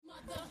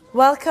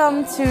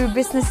Welcome to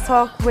Business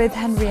Talk with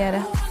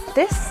Henrietta.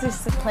 This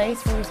is the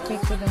place where we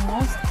speak with the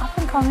most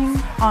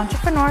up-and-coming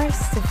entrepreneurs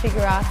to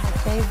figure out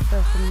how they've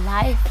built the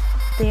life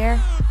of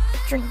their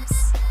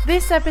dreams.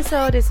 This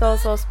episode is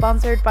also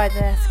sponsored by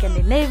the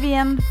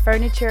Scandinavian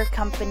furniture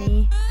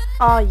company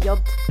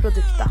AJ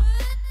Produkter.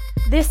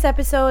 This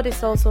episode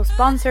is also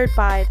sponsored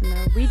by the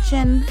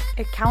Norwegian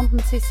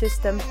accountancy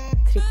system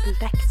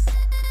X.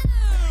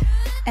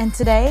 And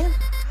today,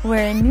 we're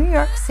in New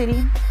York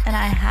City, and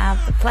I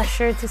have the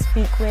pleasure to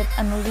speak with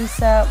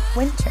Analisa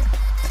Winther.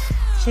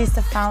 She's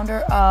the founder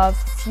of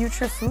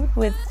Future Food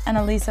with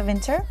Analisa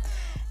Winther.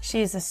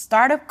 She is a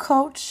startup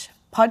coach,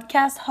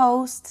 podcast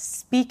host,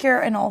 speaker,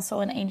 and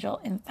also an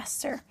angel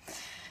investor.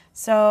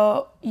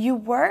 So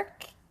you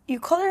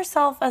call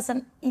yourself as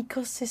an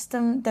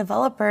ecosystem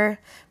developer,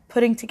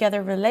 putting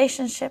together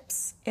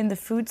relationships in the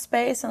food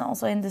space and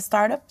also in the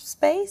startup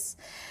space.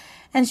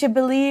 And she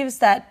believes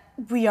that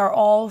we are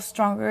all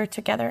stronger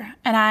together.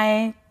 And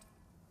I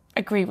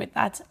agree with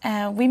that.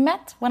 We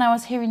met when I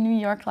was here in New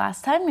York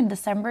last time in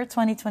December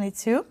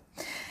 2022.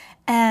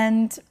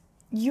 And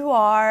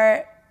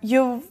you've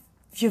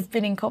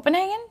been in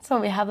Copenhagen, so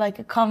we have like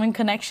a common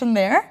connection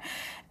there.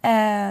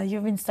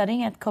 You've been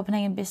studying at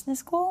Copenhagen Business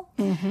School.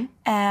 Mm-hmm.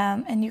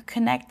 And you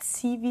connect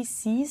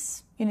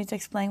CVCs. You need to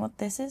explain what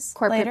this is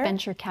Corporate later.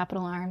 Venture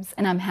Capital Arms,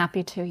 and I'm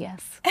happy to,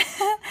 yes.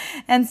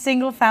 And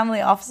single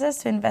family offices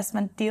to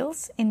investment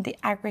deals in the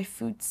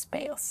agri-food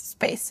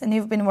space. And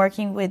you've been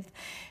working with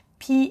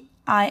PINC,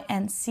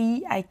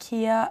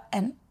 IKEA,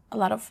 and a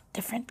lot of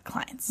different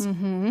clients.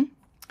 Mm-hmm.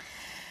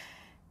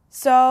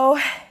 So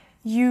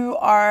you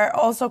are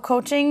also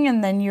coaching,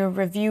 and then you're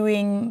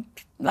reviewing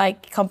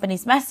like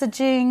companies'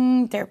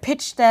 messaging, their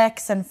pitch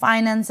decks and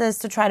finances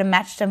to try to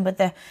match them with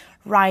the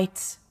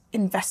right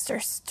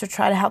investors to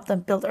try to help them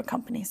build their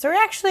company. So you're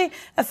actually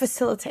a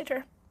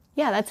facilitator.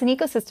 Yeah, that's an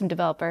ecosystem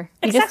developer.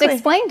 You Exactly. just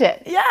explained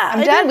it. Yeah.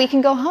 I'm done. We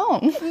can go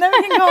home. Then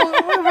we can go.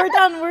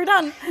 We're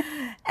done.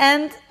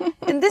 And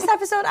in this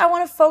episode, I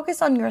want to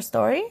focus on your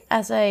story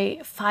as a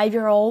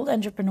 5-year-old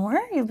entrepreneur.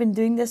 You've been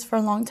doing this for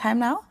a long time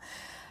now.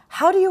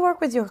 How do you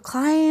work with your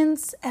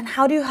clients, and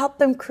how do you help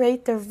them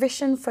create their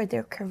vision for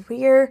their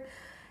career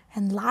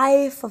and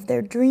life of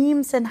their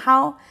dreams? And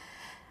how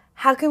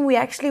can we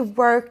actually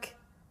work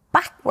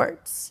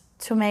backwards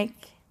to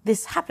make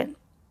this happen?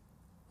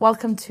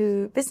 Welcome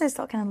to Business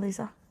Talk,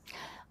 Analisa.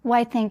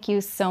 Why, thank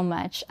you so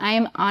much. I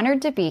am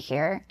honored to be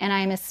here, and I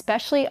am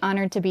especially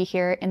honored to be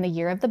here in the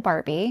year of the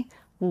Barbie.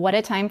 What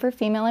a time for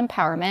female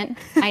empowerment.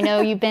 I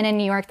know you've been in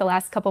New York the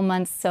last couple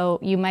months, so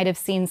you might have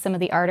seen some of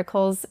the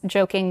articles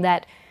joking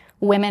that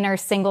women are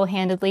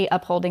single-handedly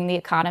upholding the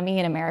economy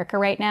in America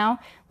right now.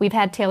 We've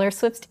had Taylor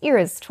Swift's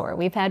Eras tour.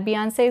 We've had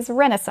Beyonce's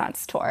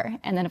Renaissance tour.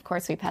 And then, of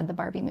course, we've had the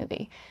Barbie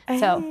movie.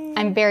 So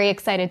I'm very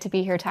excited to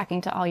be here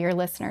talking to all your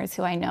listeners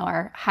who I know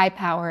are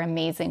high-power,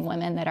 amazing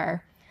women that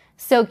are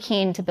so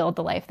keen to build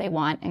the life they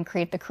want and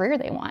create the career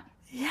they want.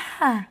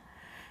 Yeah.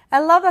 I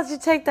love that you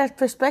take that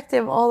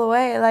perspective all the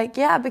way.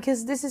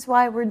 Because this is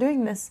why we're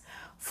doing this,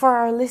 for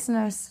our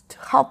listeners, to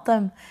help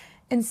them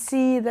and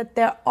see that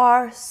there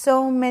are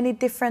so many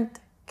different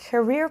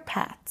career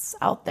paths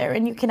out there,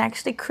 and you can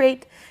actually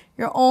create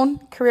your own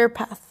career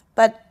path.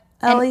 But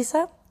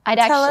Analisa,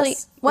 tell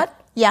us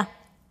what? Yeah.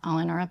 I'll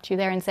interrupt you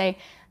there and say,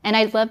 and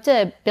I'd love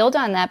to build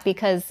on that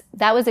because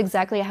that was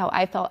exactly how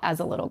I felt as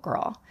a little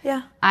girl.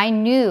 Yeah. I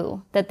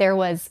knew that there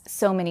was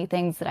so many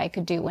things that I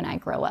could do when I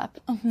grow up.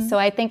 Mm-hmm. So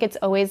I think it's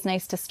always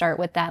nice to start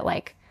with that,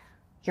 like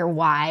your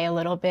why a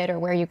little bit, or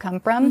where you come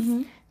from.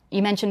 Mm-hmm.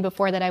 You mentioned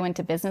before that I went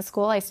to business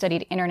school. I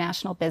studied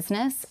international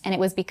business, and it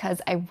was because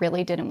I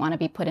really didn't want to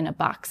be put in a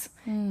box.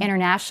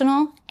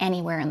 International,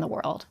 anywhere in the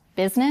world.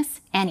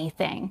 Business,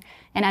 anything.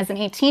 And as an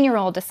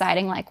 18-year-old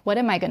deciding, like, what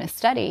am I going to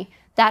study?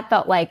 That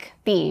felt like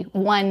the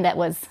one that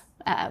was,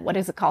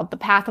 the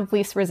path of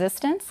least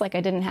resistance. Like I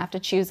didn't have to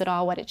choose at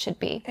all what it should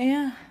be.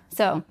 Yeah.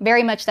 So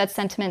very much that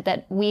sentiment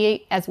that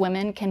we as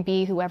women can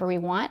be whoever we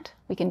want.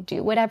 We can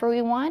do whatever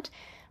we want.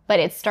 But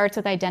it starts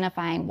with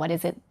identifying what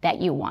is it that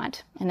you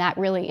want. And that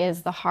really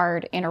is the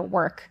hard inner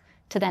work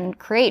to then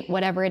create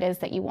whatever it is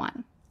that you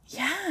want.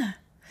 Yeah.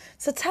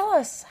 So tell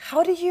us,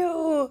 how did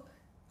you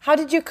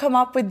come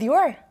up with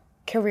your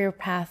career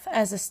path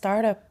as a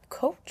startup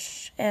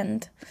coach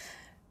and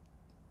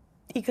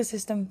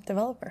ecosystem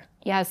developer?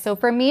 Yeah, so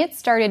for me, it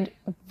started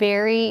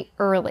very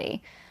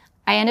early.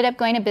 I ended up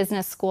going to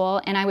business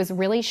school, and I was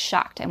really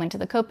shocked. I went to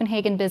the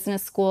Copenhagen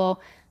Business School.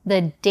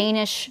 The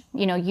Danish,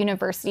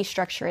 university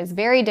structure is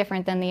very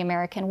different than the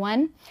American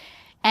one.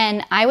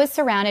 And I was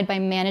surrounded by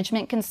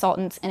management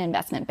consultants and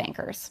investment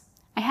bankers.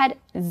 I had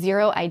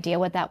zero idea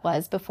what that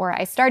was before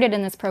I started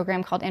in this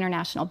program called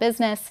International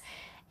Business.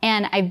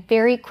 And I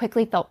very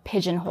quickly felt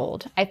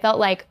pigeonholed. I felt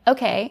like,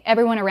 okay,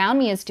 everyone around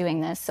me is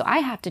doing this, so I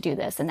have to do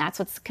this, and that's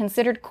what's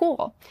considered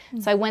cool. Mm-hmm.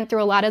 So I went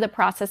through a lot of the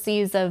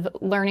processes of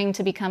learning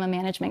to become a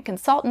management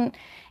consultant,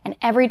 and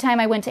every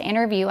time I went to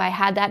interview, I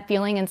had that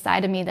feeling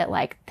inside of me that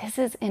like, this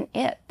isn't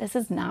it. This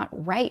is not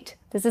right.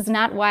 This is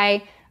not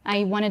why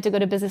I wanted to go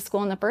to business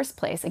school in the first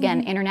place.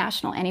 Again,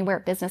 international, anywhere,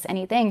 business,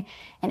 anything.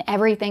 And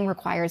everything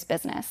requires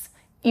business.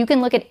 You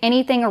can look at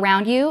anything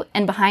around you,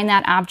 and behind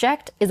that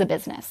object is a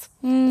business.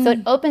 So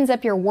it opens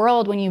up your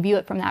world when you view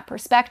it from that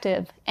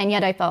perspective. And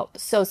yet I felt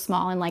so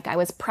small and like I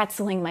was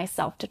pretzeling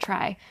myself to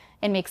try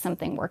and make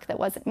something work that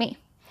wasn't me.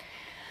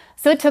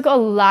 So it took a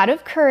lot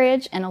of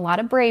courage and a lot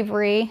of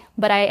bravery,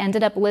 but I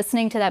ended up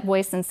listening to that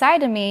voice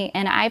inside of me,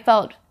 and I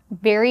felt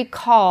very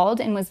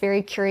called and was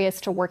very curious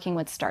to working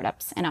with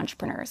startups and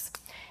entrepreneurs.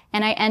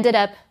 And I ended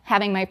up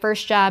having my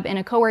first job in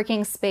a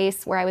co-working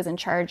space where I was in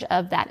charge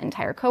of that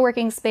entire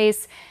co-working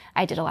space.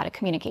 I did a lot of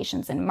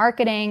communications and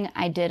marketing.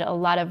 I did a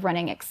lot of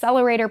running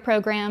accelerator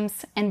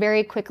programs, and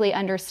very quickly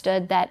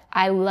understood that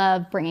I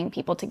love bringing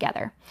people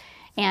together.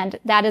 And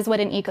that is what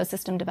an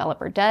ecosystem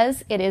developer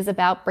does. It is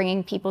about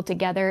bringing people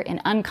together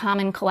in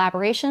uncommon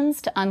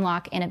collaborations to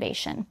unlock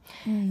innovation.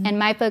 And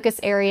my focus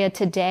area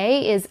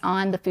today is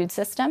on the food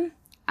system.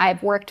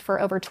 I've worked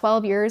for over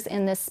 12 years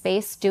in this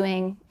space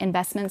doing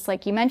investments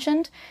like you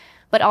mentioned,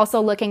 but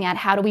also looking at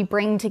how do we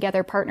bring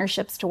together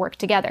partnerships to work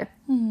together.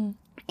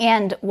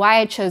 And why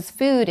I chose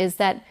food is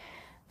that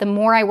the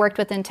more I worked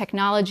within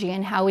technology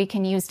and how we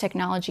can use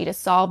technology to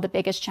solve the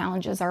biggest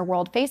challenges our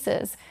world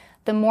faces,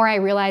 the more I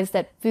realized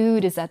that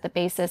food is at the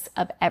basis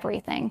of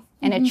everything.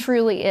 And it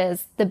truly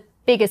is the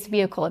biggest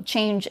vehicle of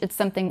change. It's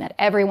something that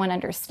everyone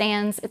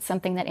understands. It's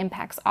something that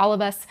impacts all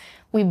of us.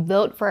 We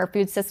vote for our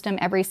food system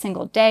every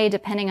single day,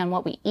 depending on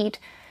what we eat.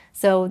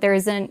 So there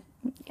isn't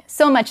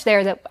so much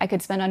there that I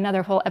could spend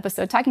another whole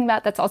episode talking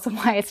about. That's also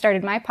why I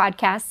started my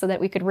podcast, so that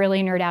we could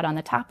really nerd out on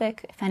the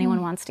topic if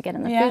anyone wants to get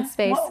in the food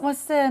space.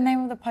 What's the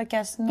name of the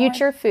podcast?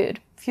 Future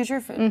Food.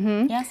 Future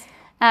Food. Yes.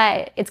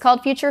 It's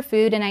called Future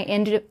Food, and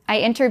I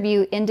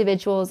interview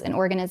individuals and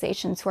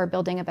organizations who are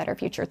building a better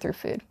future through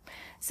food.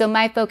 So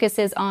my focus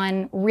is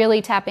on really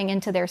tapping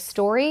into their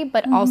story,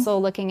 but also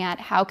looking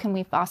at how can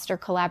we foster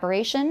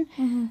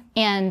collaboration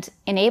and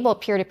enable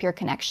peer-to-peer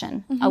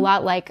connection. A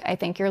lot like I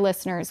think your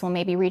listeners will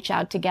maybe reach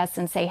out to guests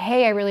and say,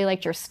 hey, I really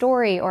liked your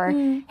story, or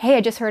hey,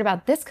 I just heard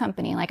about this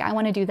company, like I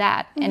want to do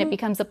that. And it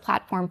becomes a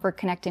platform for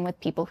connecting with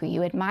people who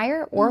you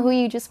admire or who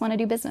you just want to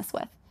do business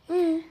with.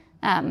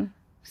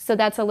 So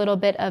that's a little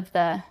bit of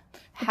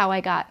how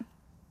I got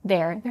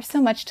there. There's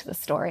so much to the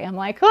story. I'm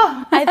like,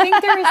 oh. I think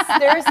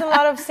there's a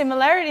lot of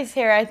similarities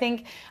here. I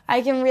think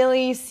I can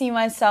really see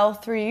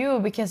myself through you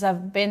because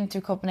I've been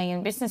to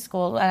Copenhagen Business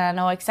School, and I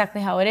know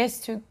exactly how it is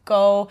to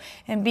go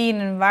and be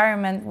in an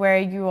environment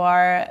where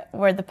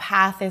where the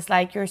path is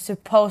like you're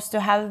supposed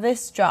to have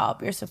this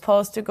job, you're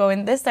supposed to go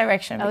in this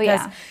direction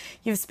because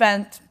you've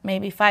spent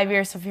maybe 5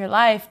 years of your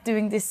life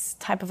doing this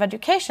type of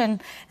education,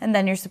 and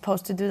then you're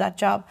supposed to do that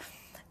job.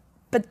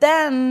 But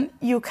then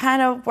you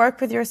kind of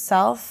work with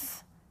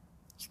yourself.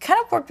 You kind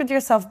of work with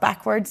yourself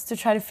backwards to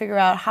try to figure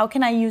out how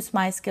can I use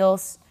my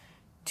skills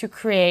to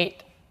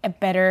create a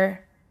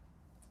better,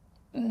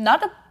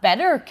 not a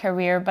better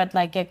career, but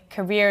like a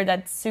career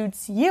that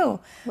suits you.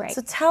 Right.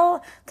 So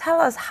tell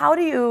us, how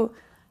do you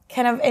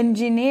kind of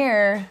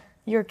engineer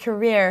your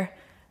career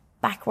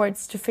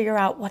backwards to figure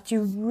out what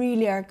you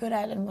really are good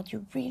at and what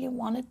you really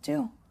want to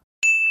do?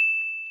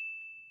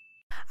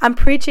 I'm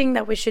preaching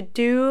that we should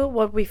do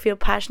what we feel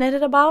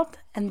passionate about,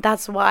 and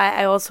that's why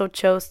I also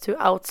chose to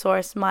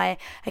outsource my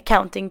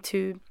accounting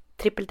to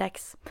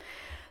TripleTex.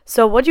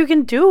 So what you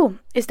can do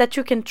is that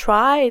you can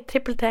try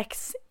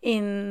TripleTex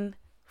in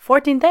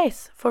 14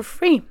 days for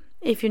free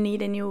if you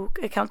need a new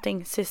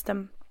accounting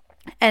system.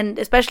 And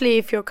especially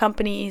if your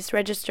company is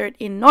registered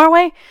in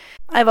Norway,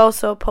 I've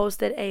also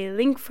posted a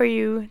link for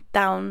you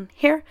down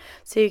here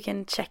so you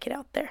can check it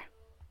out there.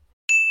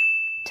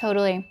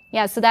 Totally.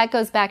 Yeah, so that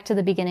goes back to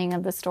the beginning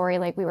of the story,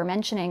 like we were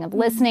mentioning, of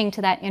listening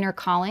to that inner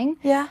calling.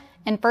 Yeah.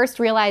 And first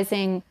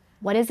realizing,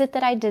 what is it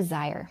that I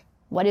desire?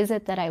 What is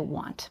it that I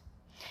want?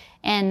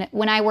 And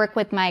when I work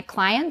with my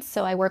clients,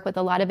 so I work with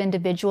a lot of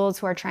individuals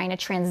who are trying to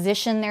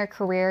transition their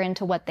career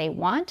into what they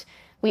want,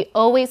 we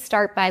always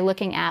start by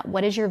looking at,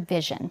 what is your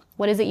vision?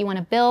 What is it you want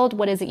to build?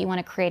 What is it you want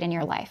to create in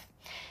your life?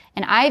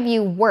 And I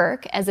view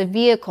work as a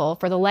vehicle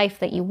for the life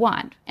that you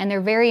want. And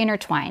they're very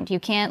intertwined. You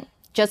can't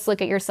just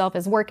look at yourself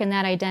as work in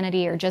that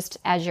identity or just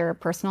as your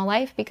personal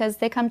life, because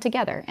they come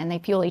together and they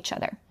fuel each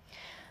other.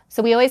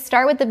 So we always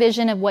start with the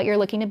vision of what you're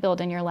looking to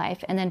build in your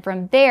life. And then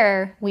from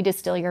there, we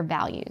distill your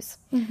values.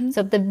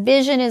 So if the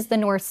vision is the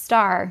North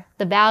Star,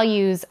 the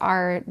values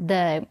are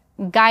the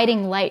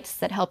guiding lights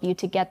that help you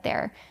to get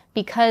there,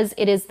 because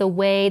it is the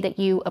way that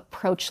you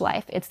approach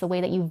life. It's the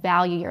way that you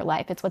value your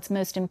life. It's what's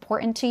most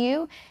important to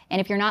you.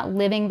 And if you're not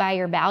living by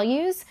your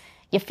values,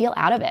 you feel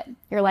out of it.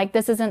 You're like,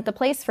 this isn't the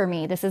place for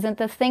me. This isn't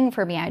the thing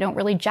for me. I don't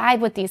really jive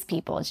with these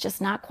people. It's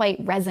just not quite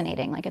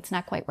resonating. Like, it's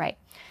not quite right.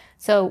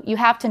 So you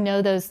have to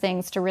know those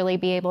things to really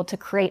be able to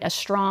create a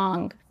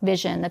strong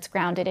vision that's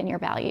grounded in your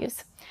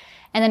values.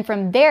 And then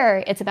from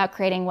there, it's about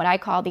creating what I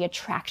call the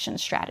attraction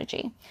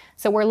strategy.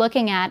 So we're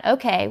looking at,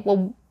 okay,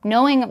 well,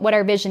 knowing what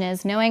our vision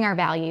is, knowing our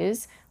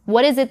values,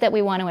 what is it that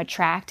we want to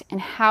attract,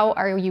 and how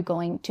are you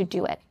going to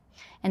do it?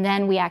 And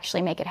then we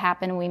actually make it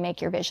happen, and we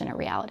make your vision a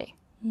reality.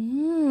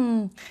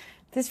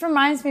 This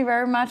reminds me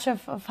very much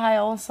of how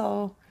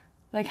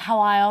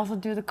I also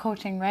do the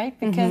coaching, right?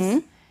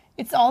 Because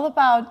it's all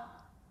about,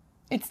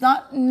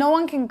 no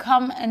one can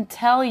come and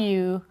tell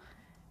you,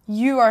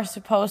 you are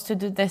supposed to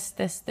do this,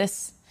 this,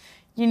 this.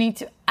 You need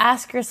to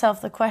ask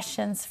yourself the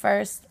questions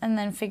first and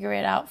then figure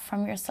it out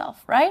from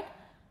yourself, right?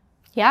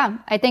 Yeah,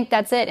 I think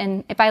that's it.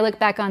 And if I look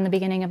back on the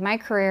beginning of my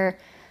career,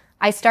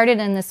 I started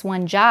in this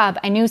one job.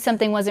 I knew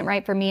something wasn't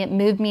right for me. It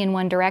moved me in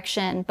one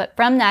direction. But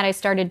from that, I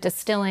started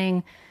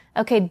distilling,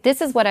 okay,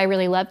 this is what I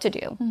really love to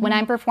do. When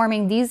I'm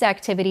performing these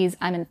activities,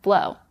 I'm in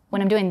flow.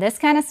 When I'm doing this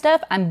kind of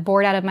stuff, I'm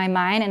bored out of my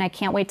mind and I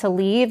can't wait to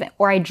leave,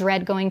 or I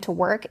dread going to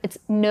work. It's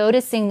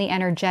noticing the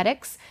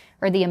energetics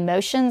or the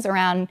emotions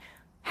around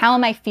how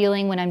am I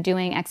feeling when I'm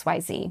doing X, Y,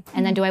 Z?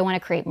 And then do I want to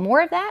create more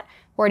of that,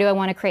 or do I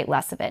want to create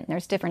less of it? And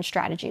there's different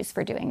strategies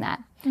for doing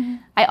that.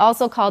 I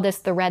also call this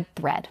the red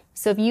thread.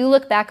 So if you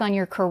look back on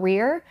your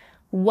career,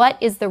 what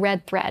is the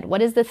red thread?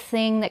 What is the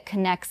thing that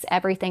connects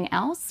everything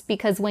else?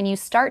 Because when you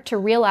start to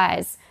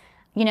realize,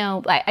 you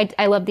know,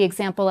 I love the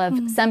example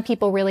of some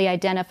people really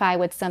identify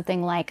with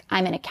something like,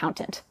 I'm an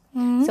accountant.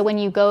 So when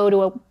you go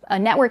to a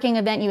networking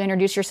event, you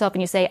introduce yourself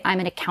and you say,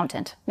 I'm an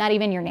accountant, not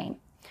even your name.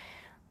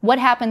 What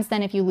happens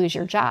then if you lose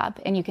your job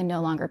and you can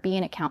no longer be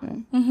an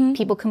accountant?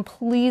 People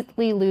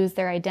completely lose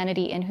their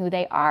identity in who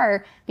they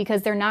are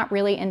because they're not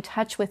really in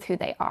touch with who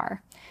they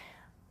are.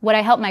 What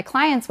I help my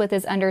clients with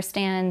is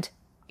understand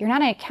you're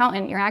not an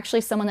accountant, you're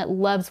actually someone that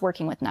loves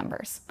working with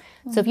numbers.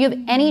 So if you have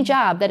any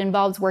job that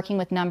involves working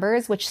with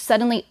numbers, which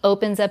suddenly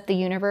opens up the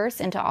universe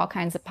into all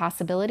kinds of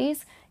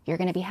possibilities, you're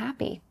going to be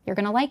happy. You're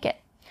going to like it.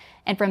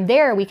 And from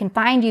there, we can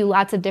find you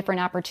lots of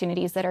different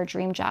opportunities that are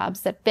dream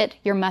jobs that fit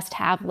your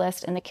must-have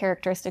list and the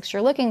characteristics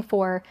you're looking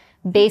for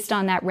based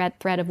on that red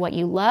thread of what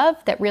you love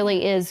that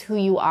really is who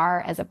you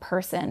are as a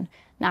person,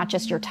 not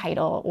just your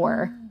title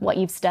or what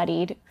you've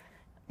studied.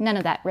 None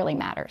of that really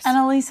matters.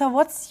 Analisa,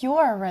 what's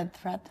your red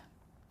thread?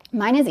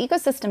 Mine is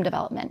ecosystem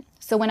development.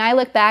 So when I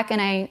look back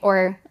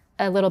or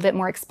a little bit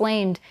more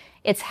explained,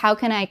 it's how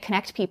can I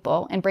connect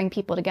people and bring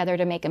people together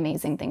to make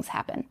amazing things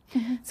happen.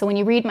 So when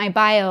you read my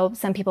bio,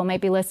 some people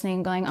might be listening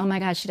and going, oh my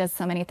gosh, she does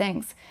so many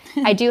things.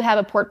 I do have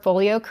a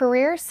portfolio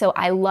career, so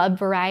I love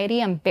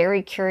variety. I'm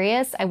very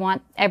curious. I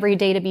want every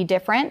day to be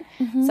different.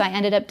 So I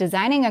ended up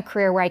designing a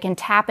career where I can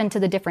tap into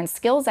the different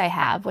skills I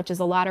have, which is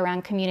a lot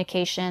around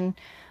communication,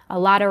 a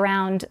lot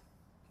around,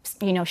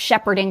 you know,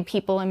 shepherding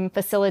people and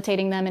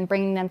facilitating them and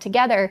bringing them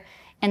together.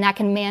 And that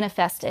can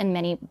manifest in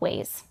many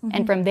ways.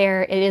 And from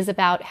there, it is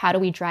about how do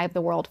we drive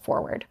the world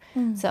forward.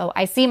 So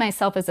I see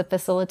myself as a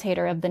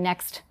facilitator of the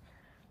next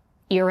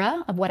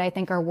era of what I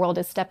think our world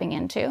is stepping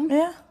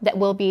into. That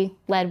will be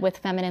led with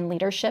feminine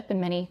leadership in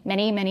many,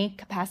 many, many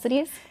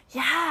capacities.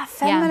 Yeah,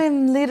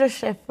 feminine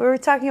leadership. We were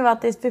talking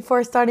about this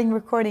before starting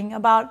recording,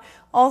 about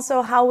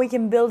also how we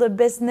can build a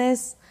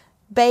business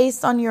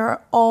based on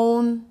your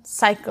own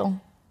cycle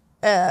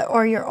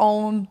or your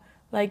own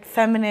like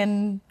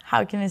feminine,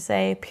 how can I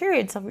say,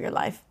 periods of your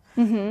life.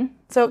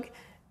 So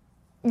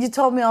you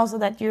told me also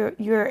that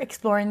you're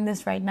exploring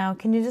this right now.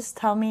 Can you just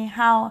tell me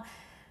how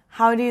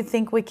do you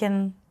think we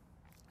can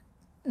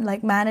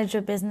like manage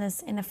a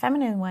business in a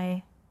feminine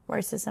way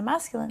versus a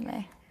masculine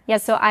way? Yeah,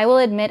 so I will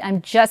admit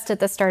I'm just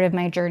at the start of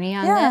my journey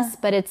on this,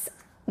 but it's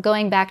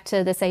going back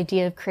to this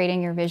idea of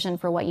creating your vision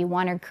for what you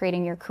want or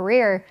creating your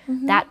career.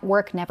 That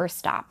work never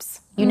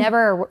stops.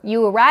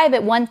 You arrive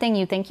at one thing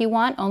you think you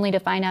want only to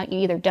find out you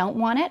either don't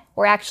want it,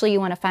 or actually you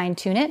want to fine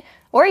tune it,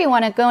 or you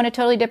want to go in a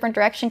totally different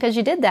direction because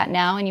you did that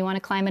now and you want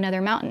to climb another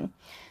mountain.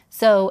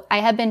 So I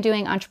have been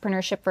doing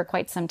entrepreneurship for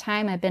quite some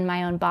time. I've been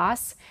my own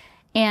boss.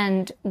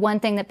 And one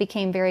thing that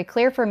became very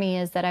clear for me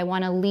is that I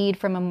want to lead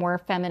from a more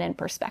feminine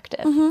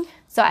perspective.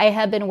 So I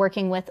have been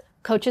working with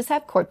coaches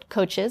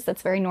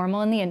that's very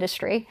normal in the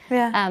industry.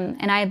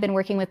 And I have been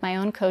working with my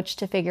own coach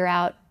to figure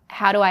out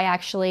how do I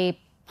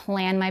actually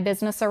plan my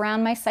business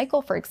around my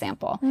cycle, for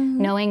example,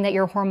 knowing that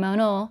your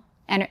hormonal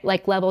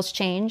levels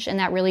change and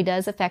that really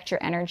does affect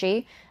your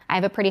energy. I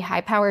have a pretty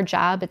high powered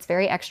job. It's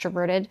very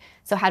extroverted.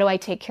 So how do I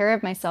take care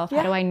of myself?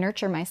 How do I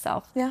nurture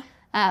myself?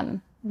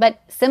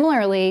 But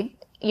similarly,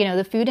 you know,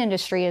 the food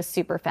industry is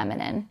super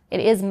feminine.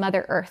 It is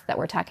Mother Earth that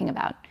we're talking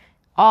about.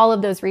 All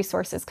of those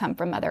resources come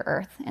from Mother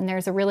Earth. And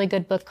there's a really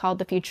good book called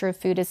The Future of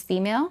Food is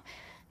Female.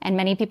 And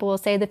many people will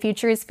say the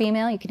future is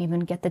female. You can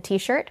even get the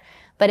t-shirt.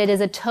 But it is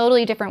a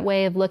totally different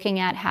way of looking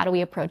at how do we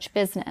approach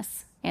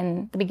business.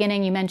 In the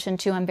beginning, you mentioned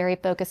too, I'm very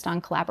focused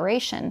on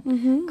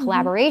collaboration.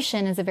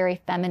 Collaboration is a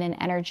very feminine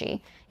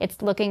energy.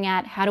 It's looking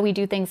at how do we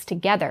do things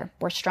together?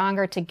 We're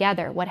stronger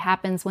together. What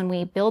happens when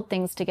we build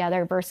things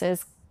together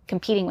versus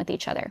competing with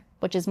each other,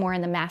 which is more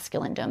in the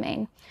masculine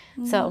domain.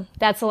 So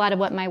that's a lot of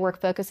what my work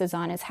focuses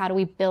on, is how do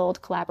we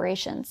build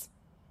collaborations.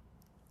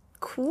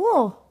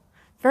 Cool.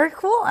 Very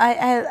cool.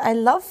 I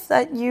love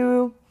that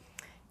you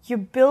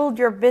build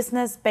your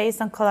business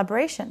based on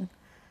collaboration.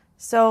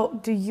 So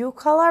do you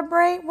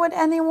collaborate with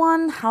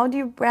anyone? How do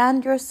you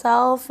brand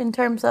yourself in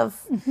terms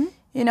of,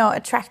 you know,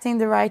 attracting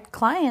the right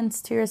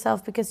clients to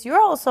yourself? Because you're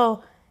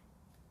also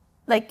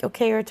like,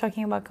 okay, you're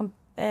talking about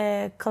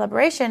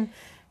collaboration,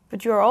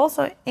 but you're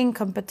also in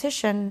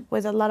competition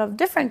with a lot of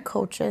different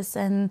coaches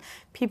and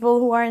people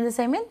who are in the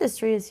same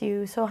industry as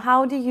you. So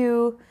how do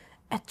you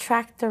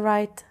attract the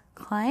right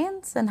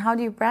clients, and how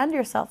do you brand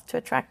yourself to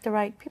attract the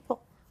right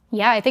people?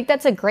 Yeah, I think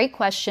that's a great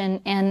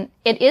question, and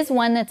it is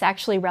one that's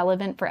actually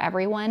relevant for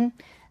everyone.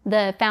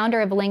 The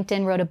founder of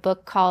LinkedIn wrote a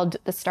book called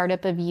The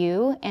Startup of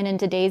You, and in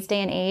today's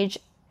day and age,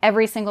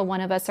 every single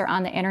one of us are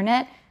on the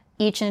internet.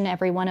 Each and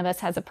every one of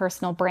us has a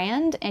personal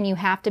brand, and you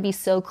have to be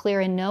so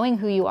clear in knowing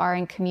who you are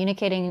and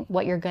communicating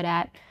what you're good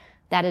at.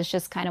 That is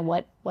just kind of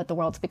what the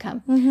world's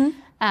become.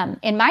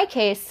 In my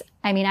case,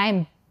 I mean,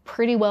 I'm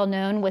pretty well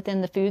known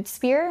within the food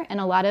sphere, and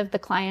a lot of the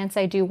clients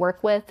I do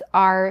work with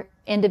are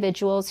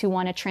individuals who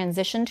want to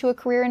transition to a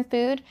career in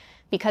food.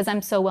 Because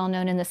I'm so well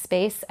known in the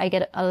space, I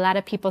get a lot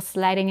of people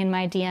sliding in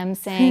my DMs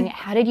saying,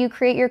 how did you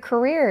create your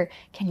career?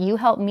 Can you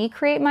help me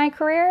create my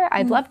career?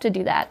 I'd love to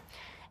do that.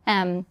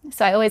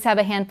 So I always have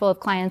a handful of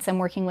clients I'm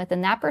working with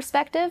in that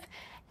perspective.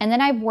 And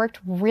then I've worked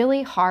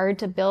really hard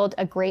to build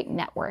a great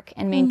network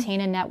and maintain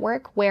a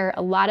network where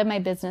a lot of my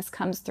business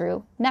comes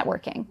through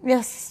networking.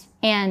 Yes.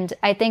 And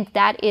I think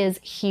that is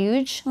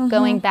huge.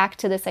 Going back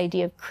to this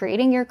idea of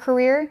creating your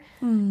career,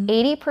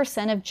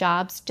 80% of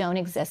jobs don't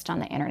exist on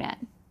the internet,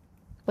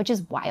 which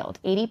is wild,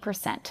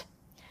 80%.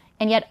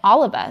 And yet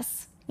all of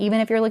us, even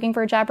if you're looking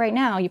for a job right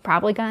now, you've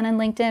probably gone on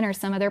LinkedIn or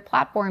some other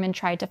platform and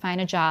tried to find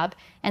a job.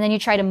 And then you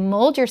try to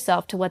mold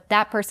yourself to what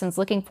that person's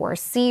looking for,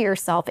 see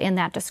yourself in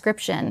that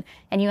description.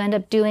 And you end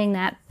up doing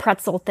that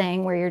pretzel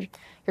thing where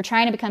you're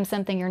trying to become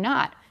something you're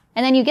not.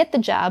 And then you get the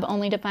job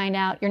only to find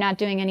out you're not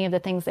doing any of the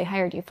things they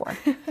hired you for.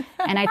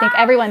 And I think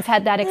everyone's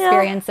had that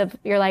experience of,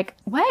 you're like,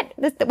 what?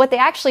 What they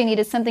actually need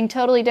is something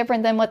totally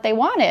different than what they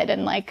wanted.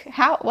 And like,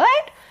 how,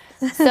 what?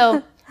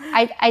 So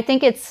I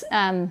think it's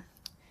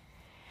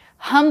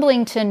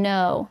humbling to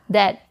know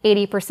that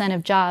 80%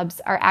 of jobs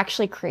are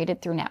actually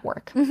created through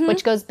network,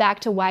 which goes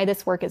back to why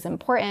this work is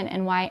important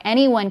and why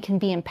anyone can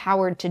be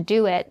empowered to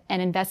do it.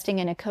 And investing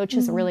in a coach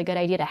is a really good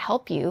idea to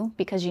help you,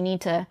 because you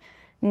need to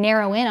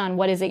narrow in on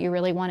what is it you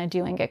really want to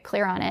do and get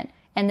clear on it,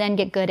 and then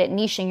get good at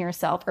niching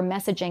yourself or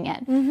messaging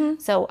it.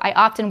 So I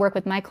often work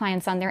with my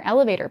clients on their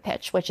elevator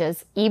pitch, which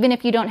is, even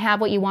if you don't have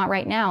what you want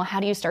right now, how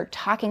do you start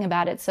talking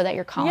about it so that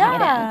you're calling it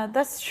in? Yeah,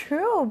 that's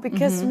true.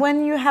 Because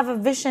when you have a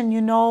vision,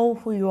 you know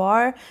who you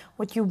are,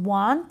 what you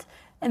want,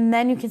 and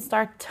then you can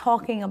start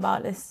talking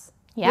about this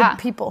with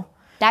people.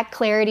 That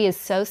clarity is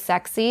so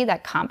sexy.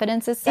 That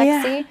confidence is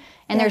sexy.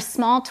 And there's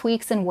small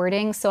tweaks in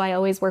wording. So I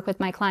always work with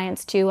my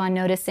clients too on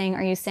noticing,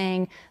 are you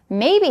saying,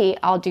 maybe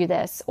I'll do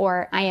this,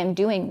 or I am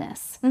doing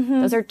this?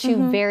 Those are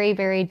two very,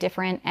 very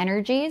different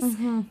energies.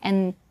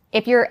 And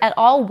if you're at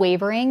all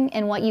wavering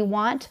in what you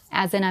want,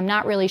 as in, I'm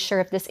not really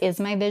sure if this is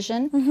my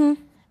vision,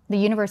 the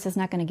universe is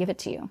not going to give it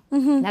to you.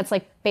 That's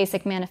like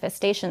basic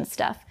manifestation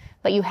stuff.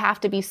 But you have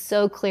to be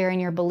so clear in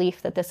your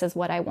belief that this is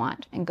what I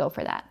want, and go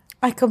for that.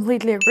 I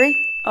completely agree.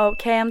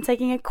 Okay, I'm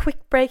taking a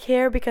quick break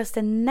here because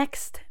the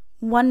next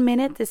 1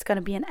 minute is going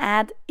to be an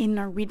ad in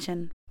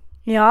Norwegian.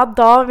 Ja,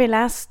 da vil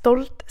jeg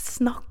stolt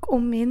snakke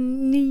om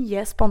min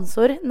nye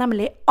sponsor,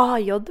 nemlig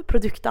AJ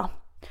Produkter.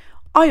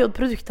 AJ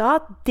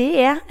Produkter, det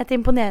er et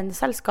imponerende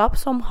selskap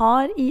som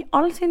har I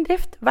all sin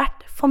drift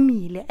vært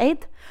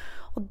familieeid.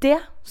 Og det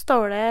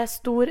står det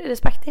stor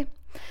respekt I.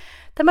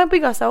 De har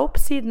bygget seg opp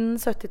siden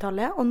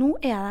 70-tallet, og nå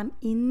er de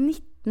I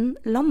 19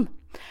 land.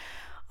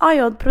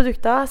 AJ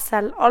Produkter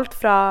selger alt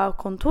fra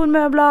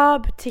kontormøbler,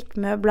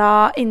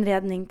 butikkmøbler,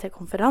 innredning til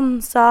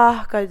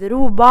konferanser,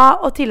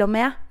 garderober og til og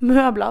med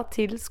møbler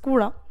til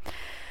skoler.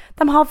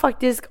 De har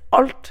faktisk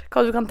alt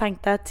hva du kan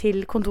tenke deg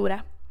til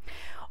kontoret.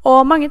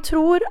 Og mange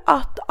tror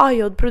at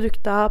AJ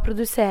Produkter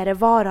produserer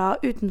varer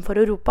utenfor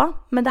Europa,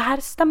 men det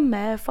her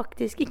stemmer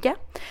faktisk ikke.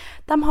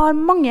 De har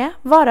mange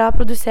varer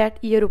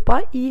produsert I Europa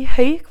I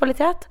høy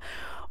kvalitet,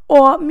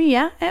 og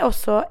mye er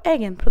også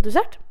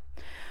egenprodusert.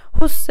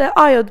 Hos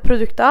AJ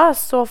Produkter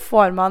så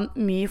får man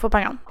mye for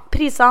pengene.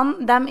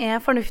 Prisene, de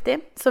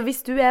fornuftige, så hvis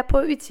du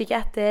på utkikk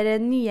etter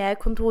nye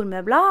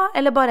kontormøbler,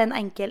 eller bare en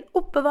enkel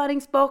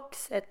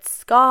oppbevaringsboks, et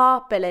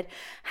skap, eller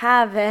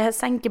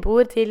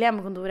heve-senkebord til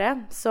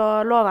hjemmekontoret,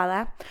 så lover jeg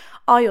det.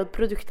 AJ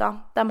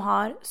Produkter, de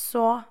har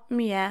så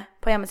mye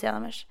på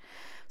hjemmesiden deres.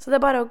 Så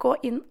det bare å gå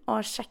inn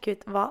og sjekke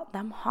ut hva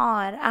de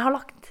har. Jeg har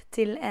lagt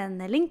til en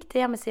link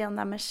til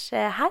hjemmesiden deres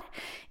her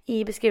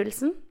I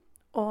beskrivelsen,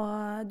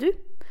 og du,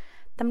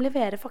 de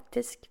leverer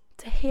faktisk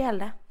til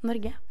hele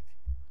Norge.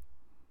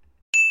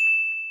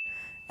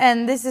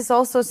 And this is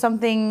also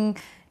something,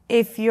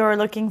 if you're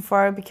looking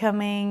for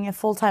becoming a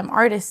full-time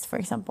artist, for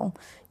example,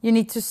 you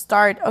need to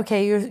start,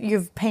 okay,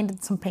 you've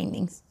painted some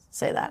paintings,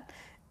 say that.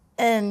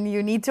 And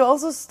you need to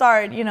also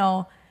start,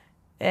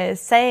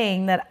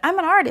 saying that I'm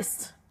an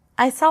artist.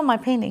 I sell my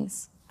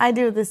paintings. I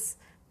do this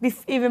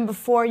even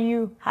before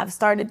you have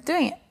started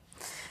doing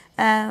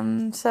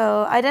it.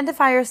 So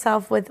identify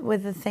yourself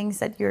with the things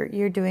that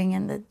you're doing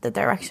and the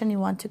direction you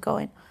want to go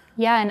in.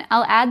 Yeah, and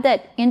I'll add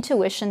that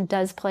intuition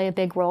does play a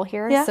big role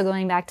here. Yeah. So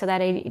going back to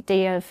that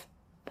idea of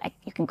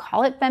you can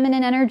call it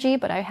feminine energy,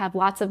 but I have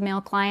lots of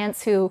male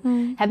clients who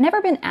have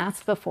never been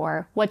asked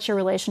before, what's your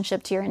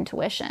relationship to your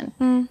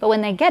intuition? But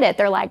when they get it,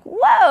 they're like,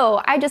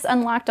 whoa, I just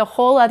unlocked a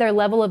whole other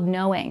level of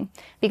knowing,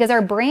 because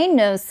our brain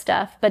knows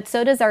stuff, but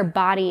so does our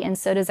body and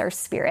so does our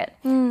spirit.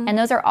 And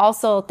those are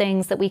also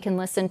things that we can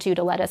listen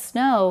to let us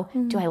know,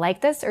 do I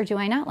like this or do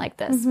I not like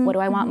this? What do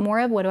I want more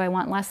of? What do I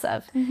want less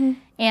of?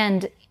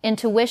 And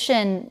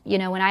intuition, you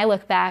know, when I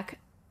look back,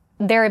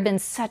 there have been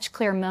such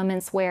clear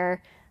moments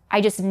where I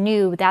just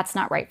knew that's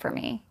not right for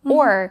me.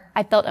 Or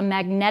I felt a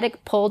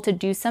magnetic pull to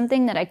do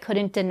something that I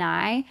couldn't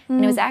deny.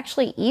 And it was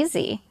actually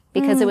easy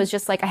because it was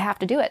just like, I have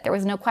to do it. There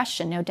was no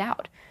question, no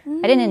doubt.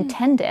 I didn't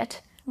intend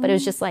it, but it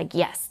was just like,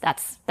 yes,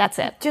 that's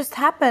it. Just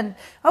happened.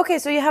 Okay,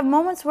 so you have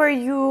moments where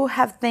you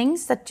have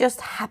things that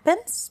just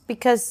happens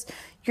because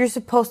you're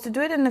supposed to do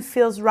it and it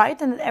feels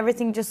right and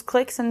everything just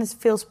clicks and it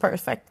feels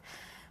perfect.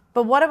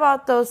 But what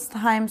about those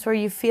times where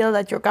you feel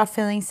that your gut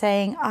feeling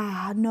saying,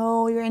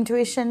 no, your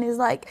intuition is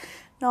like,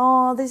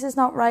 no, this is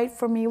not right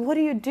for me. What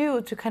do you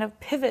do to kind of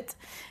pivot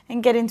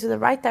and get into the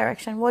right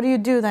direction? What do you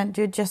do then?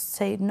 Do you just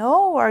say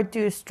no, or do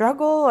you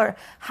struggle, or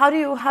how do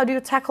you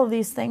tackle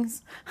these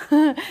things?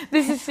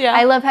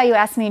 I love how you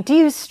asked me, do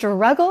you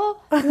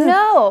struggle?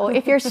 No,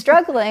 if you're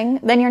struggling,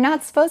 then you're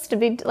not supposed to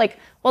be like,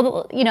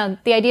 well, you know,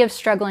 the idea of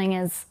struggling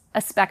is a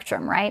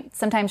spectrum, right?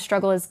 Sometimes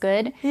struggle is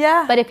good.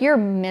 Yeah. But if you're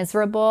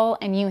miserable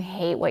and you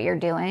hate what you're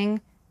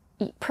doing,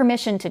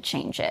 permission to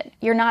change it.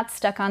 You're not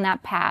stuck on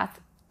that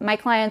path. My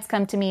clients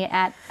come to me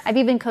I've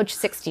even coached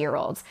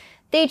 60-year-olds.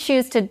 They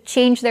choose to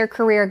change their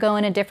career, go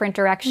in a different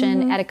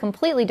direction at a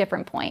completely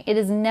different point. It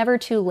is never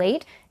too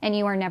late and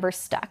you are never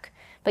stuck.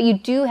 But you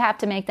do have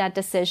to make that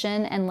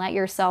decision and let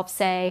yourself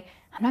say,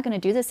 I'm not going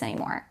to do this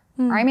anymore.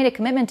 Or I made a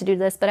commitment to do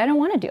this, but I don't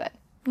want to do it.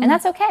 And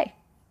that's okay.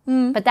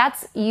 But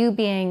that's you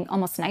being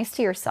almost nice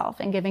to yourself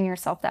and giving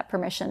yourself that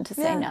permission to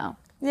say no.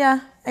 Yeah,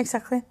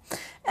 exactly.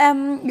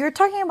 You're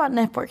talking about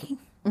networking.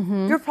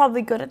 You're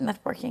probably good at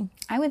networking.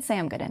 I would say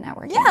I'm good at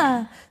networking.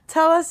 Yeah.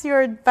 Tell us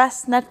your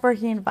best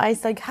networking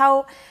advice. Like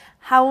how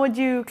would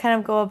you kind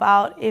of go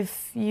about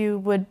if you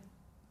would,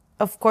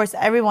 of course,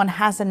 everyone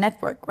has a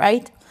network,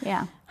 right?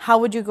 Yeah. How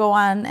would you go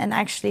on and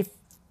actually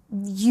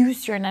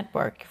use your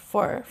network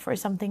for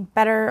something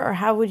better? Or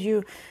how would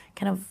you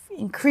kind of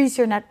increase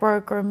your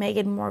network or make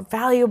it more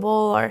valuable?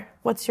 Or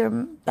what's your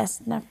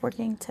best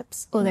networking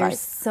tips? Well, there's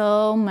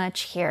so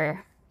much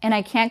here. And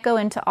I can't go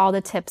into all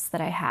the tips that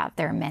I have.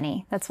 There are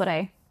many. That's what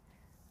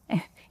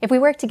if we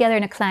work together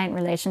in a client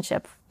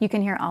relationship, you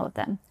can hear all of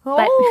them.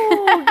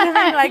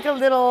 Giving like a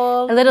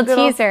little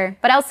teaser.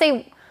 But I'll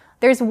say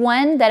there's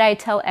one that I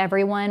tell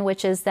everyone,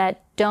 which is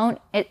that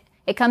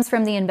it comes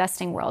from the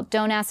investing world.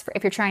 Don't ask for,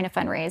 if you're trying to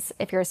fundraise,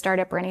 if you're a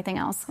startup or anything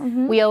else.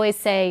 We always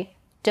say,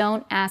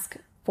 don't ask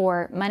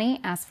for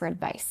money, ask for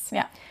advice.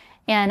 Yeah.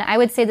 And I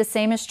would say the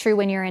same is true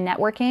when you're in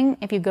networking.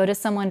 If you go to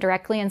someone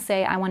directly and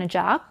say, I want a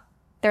job,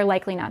 they're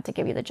likely not to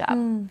give you the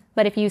job.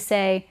 But if you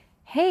say,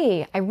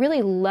 hey, I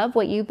really love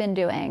what you've been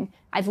doing.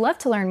 I'd love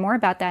to learn more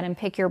about that and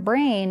pick your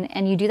brain.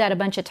 And you do that a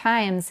bunch of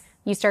times.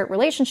 You start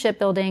relationship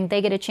building.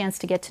 They get a chance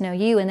to get to know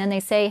you. And then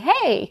they say,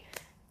 hey,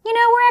 you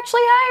know, we're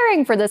actually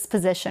hiring for this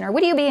position. Or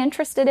would you be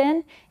interested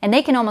in? And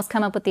they can almost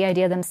come up with the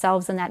idea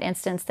themselves in that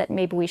instance that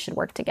maybe we should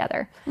work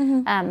together.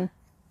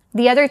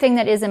 The other thing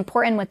that is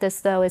important with this,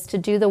 though, is to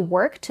do the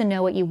work to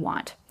know what you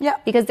want. Yeah.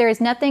 Because there is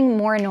nothing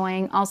more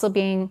annoying also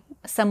being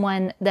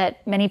someone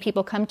that many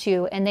people come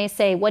to and they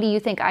say, what do you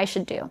think I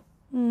should do?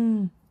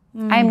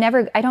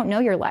 I don't know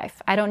your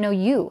life. I don't know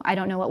you. I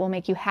don't know what will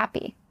make you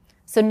happy.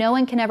 So no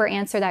one can ever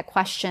answer that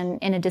question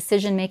in a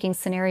decision-making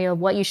scenario of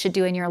what you should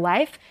do in your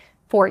life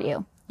for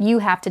you. You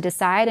have to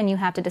decide, and you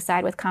have to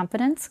decide with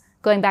confidence.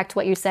 Going back to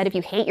what you said, if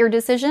you hate your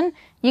decision,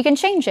 you can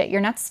change it.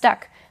 You're not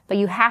stuck. But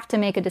you have to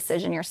make a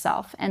decision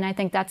yourself. And I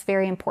think that's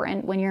very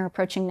important when you're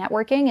approaching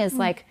networking is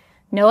like,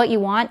 know what you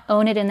want,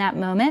 own it in that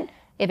moment.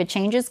 If it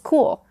changes,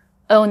 cool.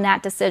 Own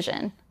that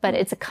decision. But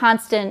it's a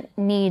constant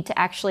need to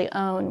actually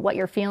own what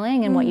you're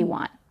feeling and what you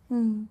want.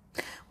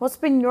 What's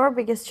been your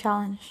biggest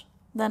challenge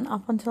then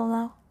up until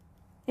now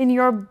in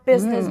your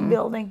business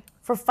building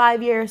for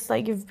 5 years,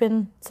 like you've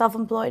been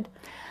self-employed?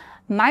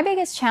 My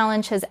biggest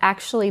challenge has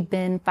actually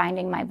been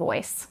finding my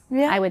voice,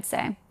 I would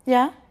say.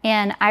 Yeah.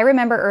 And I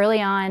remember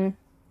early on,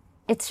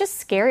 it's just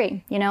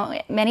scary. You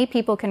know, many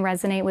people can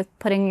resonate with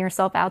putting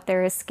yourself out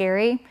there is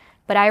scary.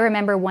 But I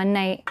remember one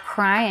night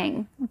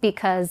crying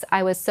because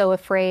I was so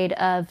afraid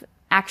of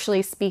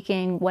actually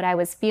speaking what I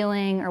was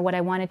feeling or what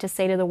I wanted to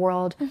say to the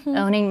world,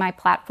 owning my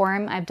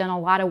platform. I've done a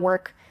lot of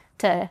work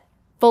to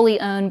fully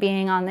own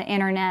being on the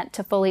internet,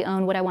 to fully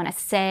own what I want to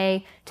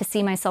say, to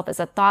see myself as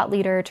a thought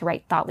leader, to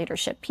write thought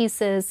leadership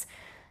pieces.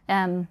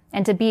 And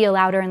to be a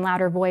louder and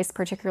louder voice,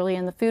 particularly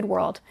in the food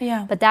world.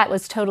 Yeah. But that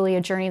was totally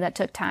a journey that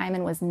took time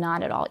and was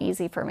not at all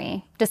easy for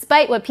me,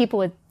 despite what people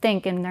would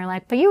think. And they're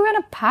like, but you run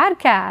a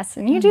podcast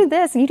and you do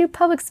this and you do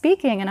public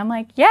speaking. And I'm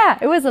like, yeah,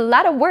 it was a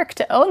lot of work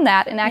to own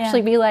that and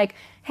actually be like,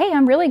 hey,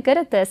 I'm really good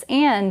at this.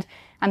 And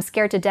I'm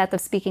scared to death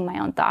of speaking my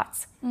own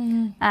thoughts.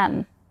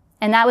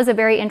 And that was a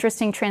very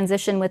interesting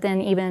transition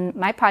within even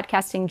my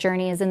podcasting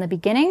journey. Is in the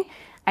beginning,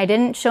 I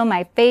didn't show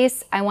my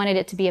face. I wanted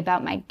it to be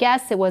about my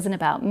guests. It wasn't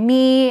about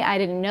me. I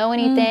didn't know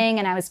anything.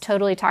 And I was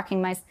totally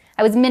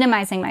I was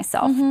minimizing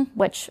myself,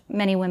 which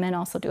many women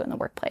also do in the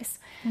workplace.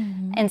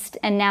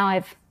 And now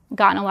I've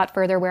gotten a lot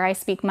further where I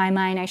speak my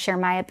mind, I share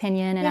my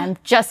opinion, and I'm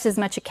just as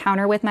much a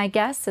counter with my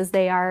guests as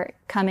they are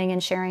coming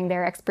and sharing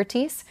their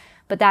expertise.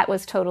 But that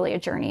was totally a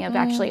journey of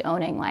actually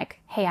owning, like,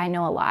 hey, I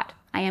know a lot.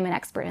 I am an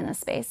expert in this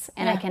space,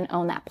 and I can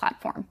own that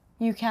platform.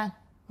 You can.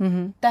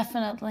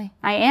 Definitely.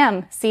 I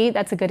am. See,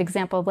 that's a good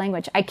example of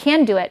language. I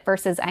can do it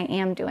versus I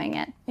am doing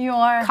it. You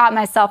are. Caught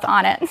myself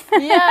on it.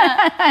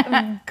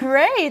 Yeah.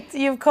 Great.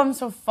 You've come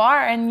so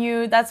far,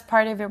 and that's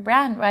part of your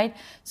brand, right?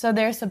 So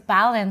there's a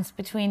balance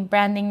between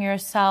branding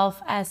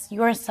yourself as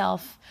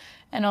yourself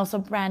and also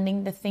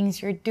branding the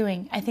things you're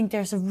doing. I think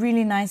there's a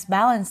really nice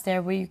balance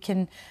there where you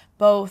can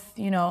both,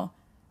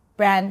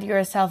 brand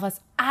yourself as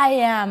I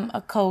am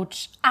a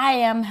coach. I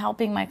am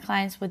helping my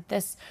clients with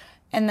this.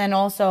 And then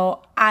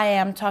also, I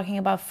am talking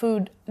about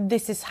food.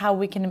 This is how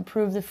we can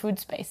improve the food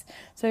space.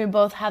 So you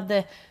both have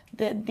the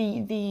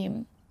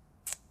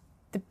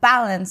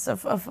balance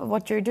of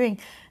what you're doing.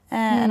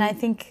 And I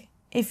think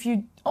if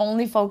you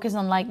only focus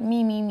on like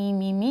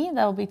me,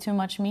 that'll be too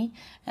much me.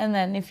 And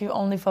then if you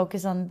only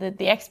focus on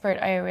the expert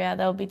area,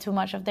 that'll be too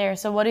much of there.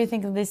 So what do you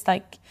think of this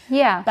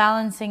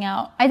balancing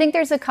out? I think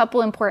there's a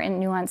couple important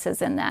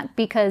nuances in that,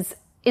 because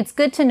it's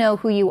good to know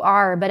who you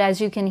are, but as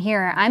you can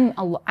hear,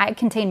 I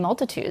contain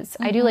multitudes.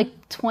 I do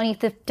like 20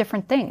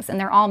 different things, and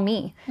they're all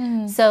me.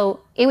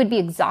 So it would be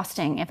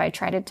exhausting if I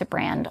tried to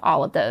brand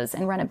all of those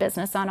and run a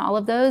business on all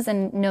of those,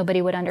 and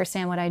nobody would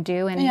understand what I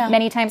do. And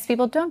many times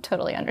people don't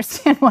totally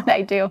understand what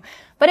I do.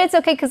 But it's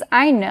okay, because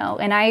I know,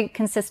 and I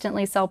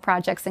consistently sell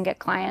projects and get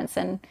clients,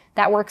 and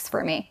that works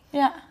for me.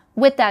 Yeah.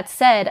 With that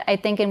said, I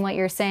think in what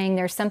you're saying,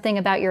 there's something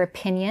about your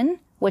opinion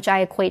which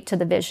I equate to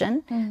the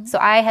vision. So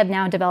I have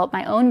now developed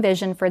my own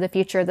vision for the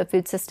future of the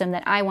food system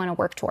that I want to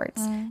work towards.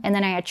 And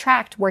then I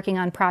attract working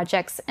on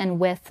projects and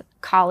with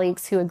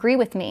colleagues who agree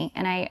with me.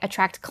 And I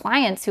attract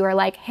clients who are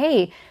like,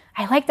 hey,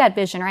 I like that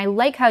vision, or I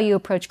like how you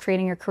approach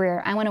creating your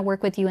career. I want to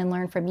work with you and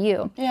learn from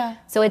you. Yeah.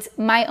 So it's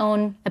my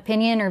own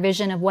opinion or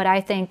vision of what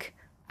I think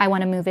I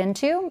want to move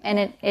into.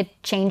 And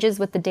it changes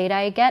with the data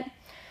I get.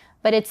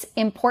 But it's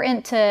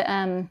important to,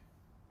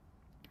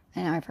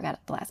 I know I forgot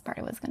the last part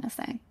I was going to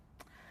say.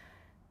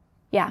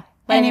 Yeah.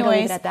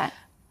 Anyways, leave it at that.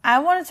 I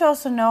wanted to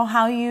also know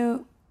how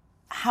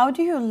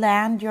do you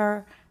land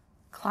your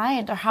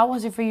client, or how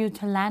was it for you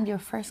to land your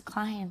first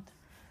client?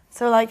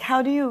 So like,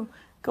 how do you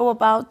go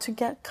about to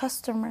get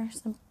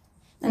customers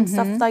and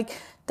stuff?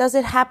 Like, does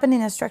it happen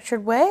in a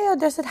structured way, or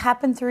does it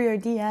happen through your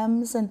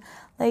DMs? And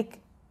like,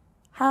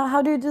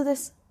 how do you do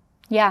this?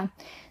 Yeah.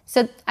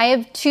 So I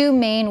have two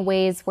main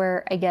ways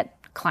where I get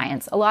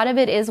clients. A lot of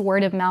it is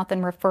word of mouth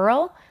and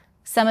referral.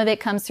 Some of it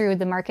comes through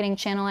the marketing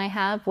channel I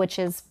have, which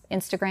is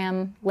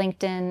Instagram,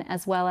 LinkedIn,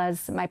 as well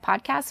as my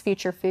podcast,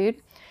 Future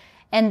Food.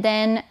 And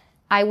then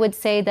I would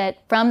say that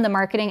from the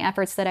marketing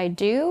efforts that I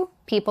do,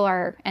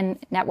 and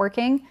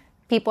networking,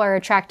 people are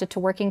attracted to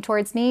working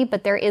towards me,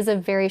 but there is a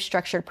very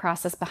structured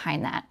process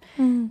behind that.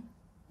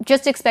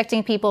 Just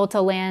expecting people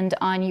to land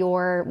on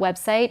your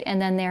website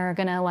and then they're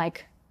going to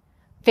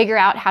figure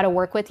out how to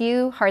work with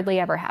you hardly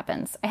ever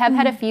happens. I have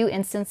had a few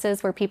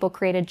instances where people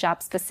created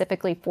jobs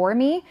specifically for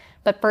me,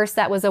 but first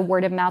that was a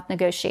word of mouth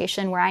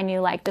negotiation where I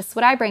knew this is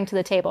what I bring to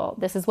the table,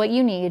 this is what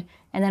you need,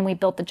 and then we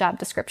built the job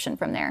description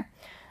from there.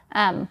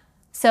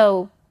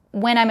 So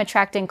when I'm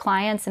attracting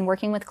clients and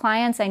working with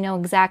clients, I know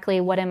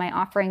exactly what am I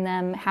offering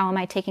them, how am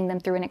I taking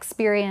them through an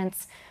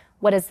experience,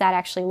 what does that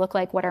actually look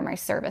like, what are my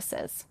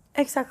services?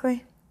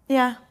 Exactly,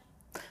 yeah.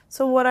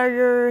 So what are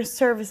your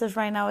services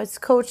right now? It's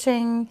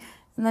coaching,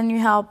 and then you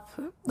help,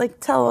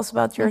 tell us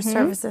about your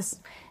services.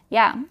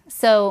 Yeah.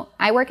 So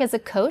I work as a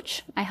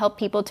coach. I help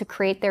people to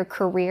create their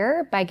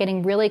career by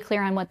getting really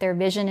clear on what their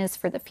vision is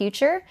for the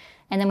future.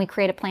 And then we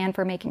create a plan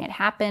for making it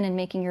happen and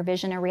making your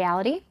vision a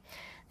reality.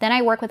 Then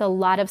I work with a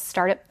lot of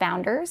startup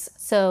founders.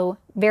 So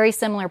very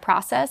similar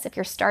process. If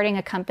you're starting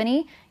a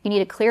company, you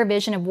need a clear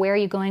vision of where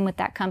you're going with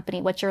that company.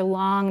 What's your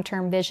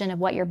long-term vision of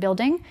what you're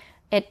building?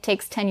 It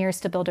takes 10 years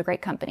to build a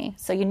great company.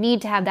 So you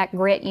need to have that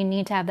grit. You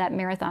need to have that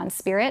marathon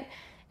spirit.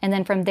 And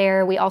then from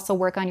there, we also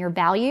work on your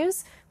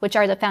values, which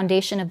are the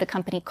foundation of the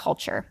company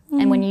culture.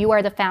 And when you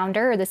are the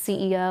founder or the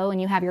CEO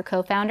and you have your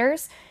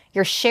co-founders,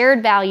 your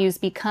shared values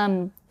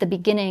become the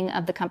beginning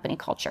of the company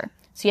culture.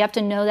 So you have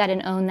to know that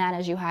and own that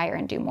as you hire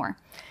and do more.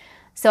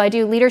 So I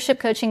do leadership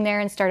coaching there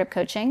and startup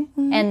coaching.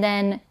 And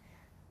then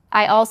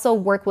I also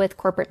work with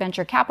corporate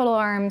venture capital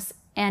arms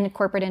and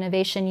corporate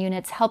innovation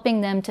units,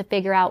 helping them to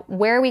figure out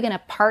where are we going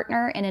to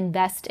partner and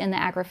invest in the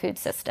agri-food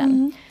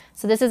system.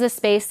 So this is a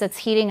space that's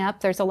heating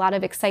up. There's a lot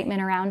of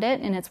excitement around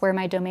it, and it's where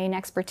my domain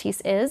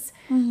expertise is.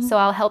 So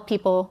I'll help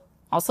people,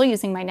 also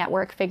using my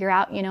network, figure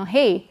out,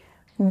 hey,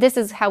 this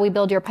is how we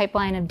build your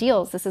pipeline of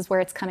deals. This is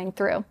where it's coming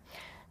through.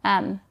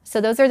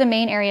 So those are the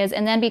main areas.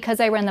 And then because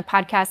I run the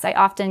podcast, I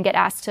often get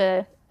asked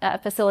to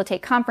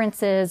facilitate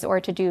conferences or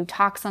to do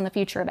talks on the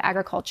future of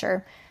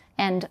agriculture.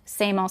 And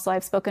same also,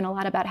 I've spoken a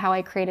lot about how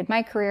I created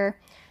my career.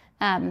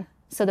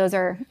 So those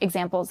are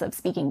examples of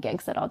speaking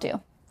gigs that I'll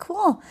do.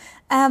 Cool.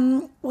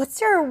 What's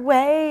your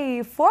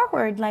way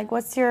forward? Like,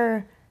 what's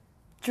your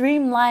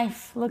dream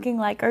life looking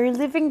like? Are you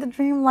living the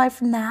dream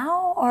life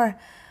now, or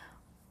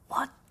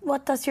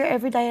what does your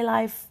everyday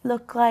life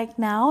look like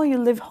now? You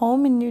live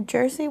home in New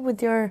Jersey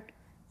with in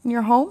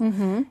your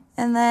home,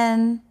 and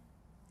then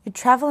you're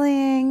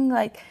traveling.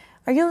 Like,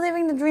 are you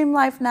living the dream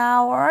life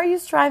now, or are you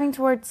striving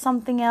towards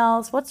something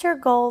else? What's your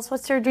goals?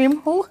 What's your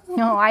dream?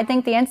 No, I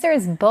think the answer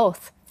is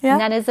both. Yeah.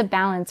 And that is a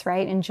balance,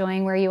 right?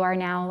 Enjoying where you are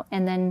now,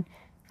 and then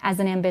as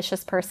an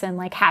ambitious person,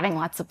 like having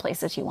lots of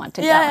places you want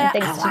to go and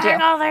things to do.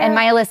 And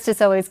my list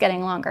is always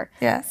getting longer.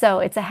 Yeah. So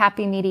it's a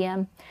happy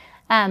medium.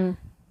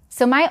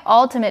 So my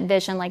ultimate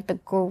vision, like the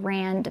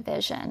grand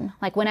vision,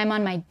 like when I'm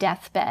on my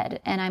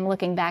deathbed and I'm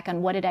looking back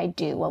on what did I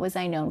do? What was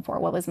I known for?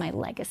 What was my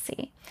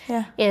legacy?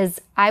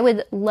 Is I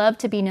would love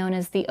to be known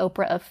as the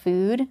Oprah of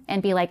food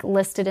and be like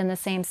listed in the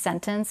same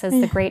sentence as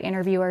the great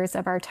interviewers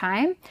of our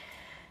time.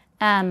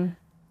 And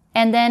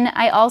then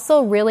I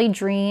also really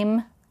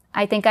dream,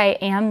 I think I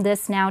am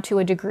this now to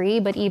a degree,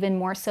 but even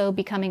more so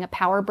becoming a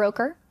power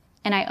broker.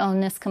 And I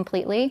own this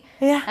completely.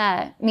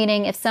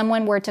 Meaning if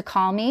someone were to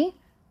call me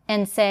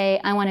and say,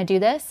 I want to do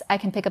this, I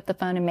can pick up the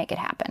phone and make it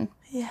happen.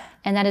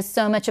 And that is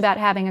so much about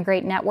having a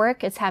great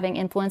network. It's having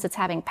influence, it's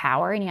having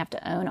power, and you have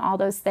to own all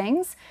those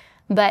things.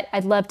 But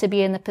I'd love to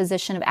be in the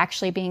position of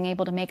actually being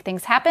able to make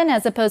things happen,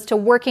 as opposed to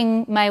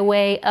working my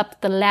way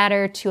up the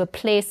ladder to a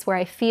place where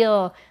I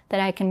feel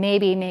that I can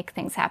maybe make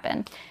things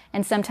happen.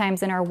 And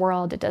sometimes in our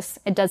world, it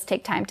does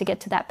take time to get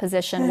to that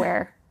position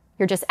where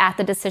you're just at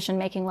the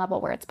decision-making level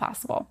where it's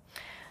possible.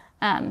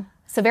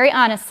 So very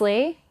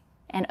honestly,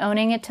 and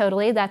owning it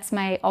totally, that's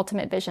my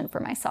ultimate vision for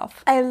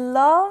myself. I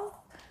love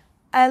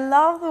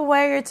the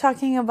way you're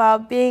talking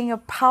about being a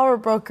power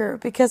broker,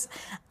 because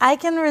I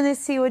can really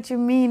see what you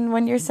mean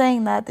when you're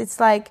saying that. It's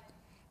like,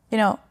 you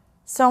know,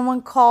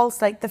 someone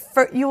calls, like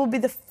you will be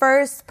the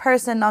first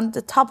person on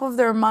the top of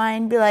their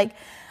mind, be like,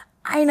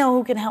 I know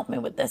who can help me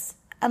with this,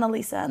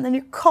 Analisa. And then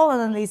you call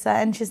Analisa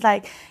and she's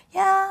like,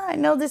 yeah, I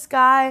know this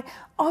guy.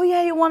 Oh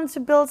yeah, you wanted to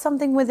build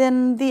something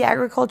within the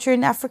agriculture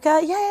in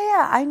Africa?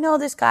 Yeah, I know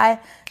this guy.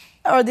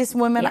 Or this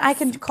woman, I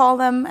can call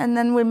them, and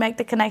then we make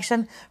the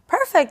connection.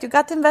 Perfect, you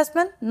got the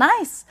investment,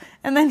 nice.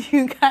 And then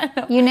you kind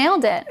of... You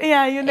nailed it.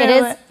 Yeah, you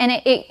nailed it. And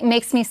it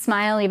makes me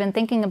smile even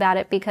thinking about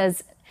it,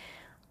 because,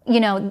 you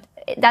know,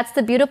 that's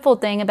the beautiful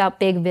thing about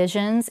big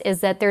visions,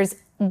 is that there's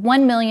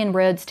 1 million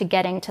roads to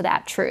getting to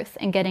that truth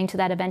and getting to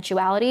that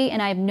eventuality.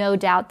 And I have no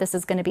doubt this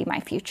is going to be my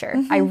future.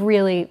 I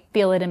really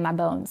feel it in my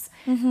bones.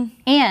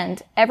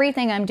 And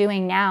everything I'm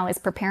doing now is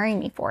preparing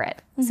me for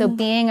it. So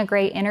being a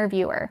great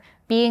interviewer,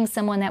 being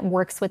someone that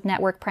works with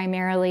network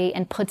primarily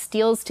and puts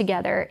deals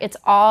together, it's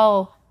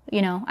all,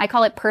 you know, I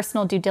call it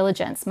personal due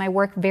diligence. My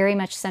work very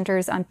much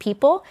centers on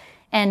people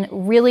and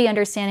really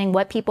understanding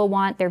what people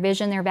want, their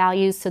vision, their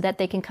values, so that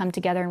they can come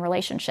together in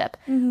relationship.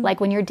 Like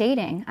when you're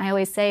dating, I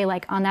always say,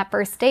 like on that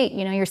first date,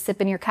 you know, you're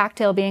sipping your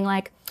cocktail being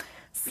like,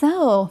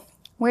 so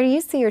where do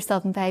you see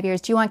yourself in 5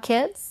 years? Do you want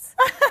kids?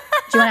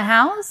 Do you want a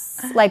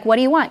house? Like, what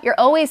do you want? You're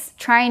always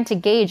trying to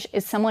gauge,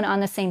 is someone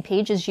on the same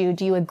page as you?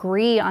 Do you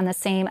agree on the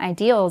same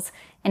ideals?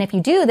 And if you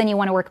do, then you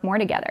want to work more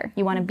together.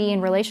 You want to be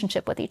in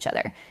relationship with each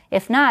other.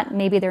 If not,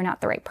 maybe they're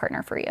not the right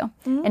partner for you.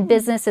 And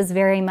business is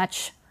very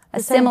much a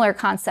similar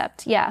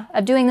concept,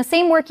 of doing the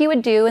same work you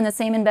would do and the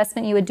same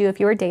investment you would do if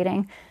you were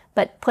dating,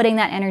 but putting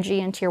that energy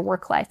into your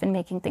work life and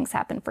making things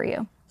happen for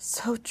you.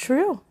 So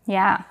true.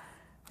 Yeah.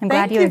 I'm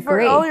glad you Thank you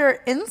agree. for all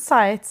your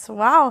insights.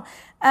 Wow.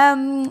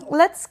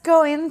 Let's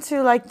go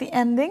into like the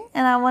ending,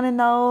 and I want to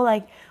know,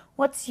 like,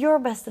 what's your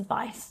best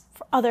advice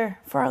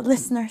for our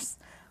listeners?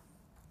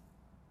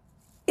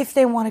 If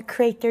they want to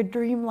create their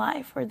dream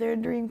life or their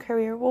dream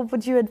career, what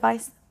would you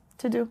advise them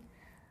to do?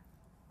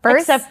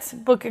 First,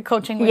 except book a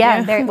coaching with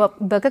you. Well,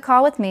 book a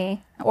call with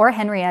me or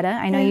Henrietta.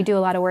 I know you do a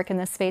lot of work in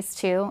this space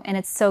too, and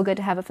it's so good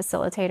to have a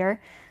facilitator.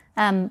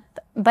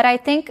 But I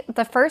think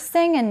the first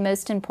thing and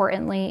most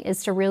importantly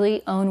is to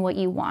really own what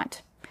you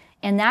want.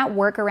 And that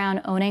work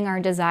around owning our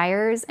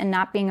desires and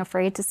not being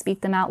afraid to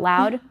speak them out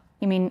loud.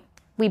 I mean,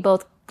 we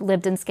both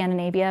lived in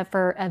Scandinavia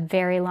for a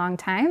very long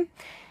time.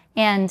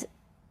 And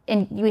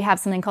we have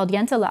something called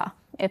Jentela.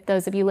 If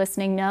those of you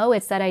listening know,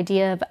 it's that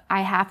idea of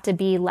I have to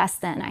be less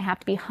than, I have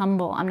to be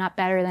humble, I'm not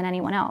better than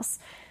anyone else.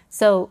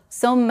 So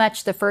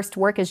much the first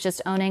work is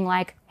just owning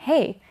like,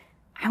 hey,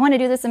 I want to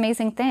do this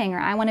amazing thing, or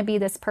I want to be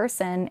this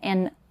person,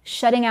 and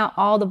shutting out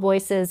all the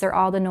voices or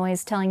all the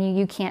noise telling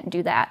you can't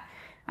do that.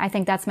 I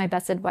think that's my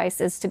best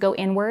advice, is to go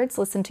inwards,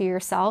 listen to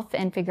yourself,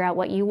 and figure out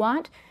what you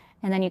want,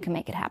 and then you can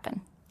make it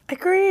happen.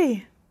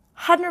 Agree.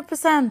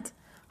 100%.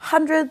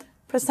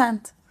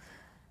 100%.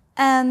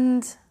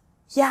 And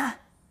yeah,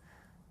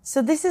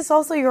 so this is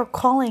also your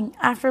calling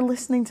after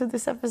listening to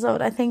this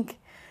episode. I think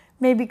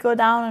maybe go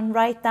down and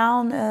write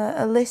down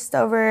a list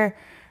over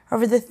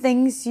the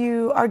things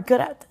you are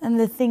good at and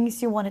the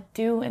things you want to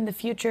do in the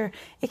future.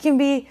 It can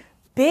be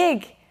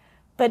big,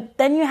 but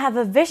then you have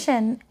a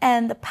vision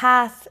and a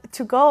path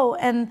to go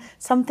and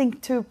something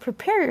to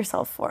prepare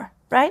yourself for,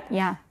 right?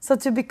 Yeah. So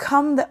to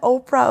become the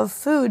Oprah of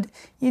food,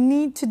 you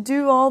need to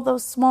do all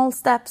those small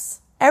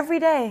steps every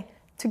day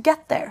to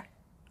get there,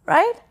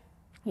 right?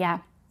 Yeah.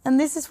 And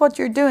this is what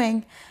you're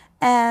doing.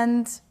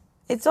 And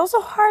it's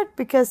also hard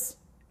because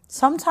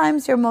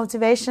sometimes your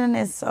motivation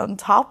is on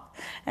top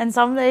and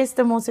some days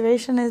the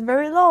motivation is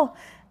very low.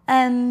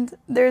 And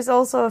there's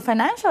also a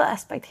financial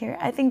aspect here.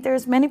 I think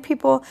there's many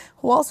people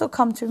who also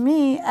come to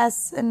me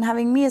and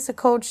having me as a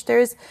coach,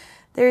 there's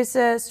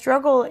a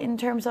struggle in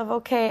terms of,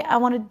 okay, I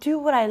want to do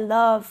what I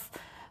love,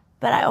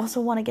 but I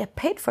also want to get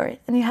paid for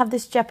it. And you have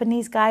this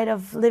Japanese guide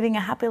of living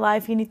a happy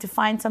life. You need to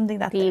find something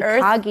that the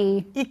earth...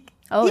 Ikagi.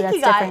 That's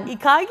different.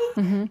 Ikagi?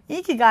 Mm-hmm.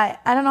 Ikigai.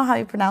 I don't know how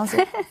you pronounce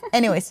it.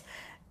 Anyways,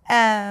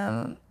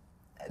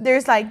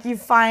 there's like you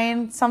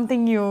find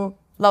something you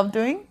love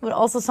doing, but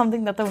also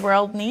something that the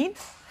world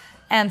needs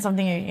and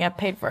something you get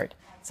paid for it.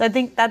 So I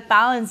think that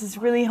balance is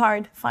really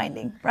hard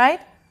finding,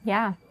 right?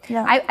 Yeah.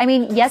 I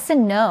mean, yes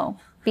and no,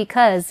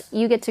 because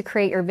you get to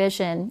create your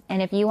vision.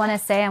 And if you want to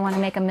say, I want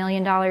to make $1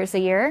 million a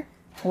year,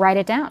 write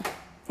it down.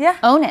 Yeah.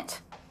 Own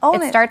it.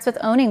 It starts with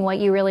owning what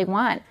you really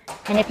want.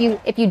 And if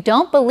you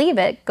don't believe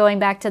it, going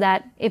back to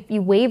that, if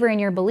you waver in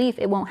your belief,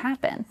 it won't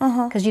happen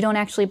because you don't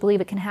actually believe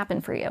it can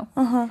happen for you.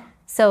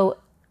 So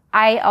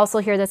I also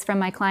hear this from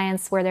my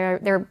clients where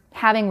they're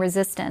having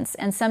resistance.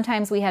 And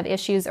sometimes we have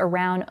issues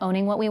around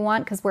owning what we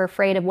want because we're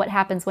afraid of what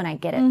happens when I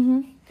get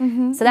it.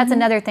 So that's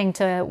another thing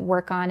to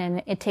work on,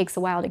 and it takes a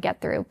while to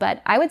get through.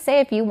 But I would say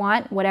if you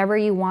want whatever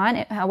you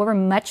want, however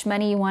much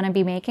money you want to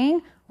be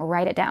making,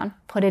 write it down.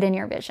 Put it in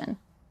your vision.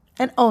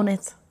 And own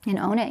it. And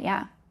own it,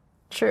 yeah.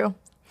 True.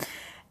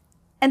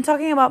 And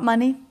talking about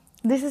money,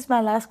 this is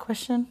my last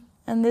question.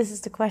 And this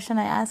is the question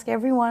I ask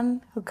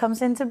everyone who comes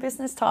into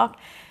Business Talk.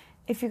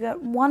 If you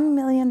got $1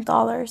 million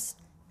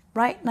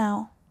right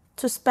now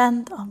to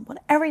spend on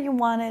whatever you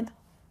wanted,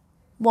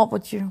 what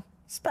would you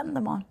spend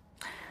them on?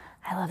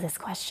 I love this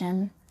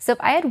question. So if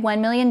I had $1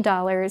 million,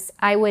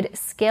 I would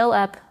scale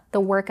up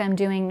the work I'm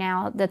doing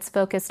now that's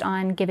focused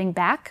on giving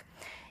back.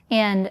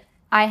 And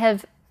I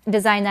have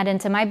designed that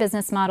into my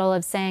business model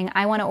of saying,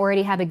 I want to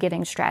already have a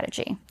giving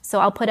strategy. So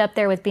I'll put up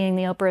there with being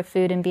the Oprah of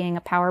food and being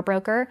a power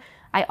broker.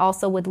 I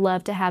also would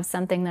love to have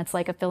something that's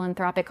like a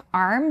philanthropic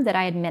arm that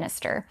I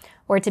administer,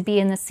 or to be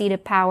in the seat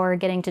of power,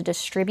 getting to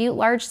distribute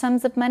large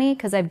sums of money,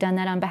 because I've done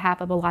that on behalf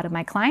of a lot of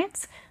my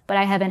clients, but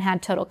I haven't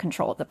had total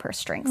control of the purse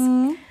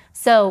strings.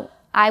 So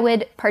I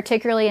would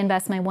particularly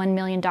invest my $1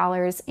 million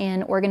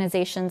in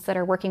organizations that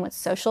are working with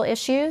social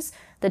issues.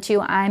 The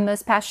two I'm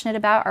most passionate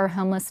about are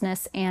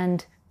homelessness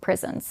and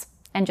prisons,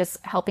 and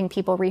just helping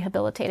people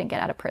rehabilitate and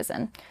get out of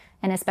prison.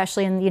 And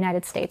especially in the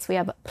United States, we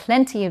have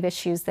plenty of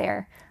issues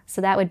there.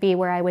 So that would be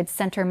where I would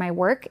center my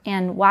work.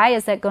 And why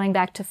is that going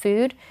back to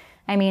food?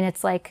 I mean,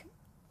 it's like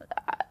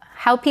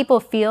how people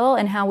feel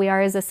and how we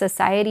are as a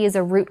society is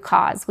a root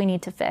cause we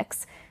need to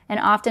fix. And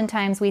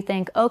oftentimes we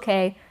think,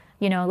 okay,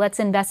 let's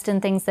invest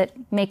in things that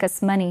make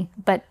us money,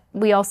 but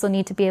we also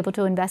need to be able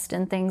to invest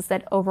in things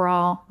that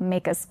overall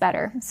make us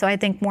better. So I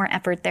think more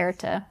effort there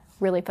to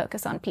really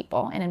focus on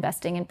people and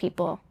investing in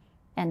people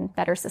and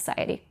better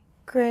society.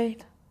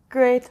 Great.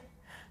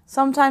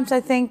 Sometimes I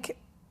think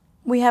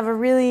we have a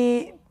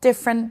really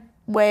different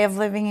way of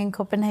living in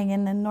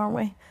Copenhagen and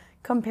Norway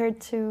compared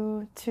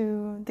to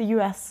the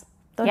US.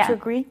 Don't you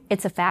agree?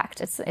 It's a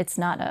fact. It's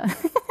not a...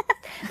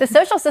 The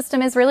social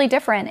system is really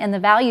different and the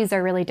values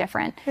are really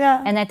different.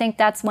 Yeah. And I think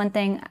that's one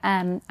thing.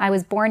 I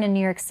was born in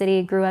New York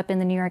City, grew up in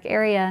the New York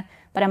area,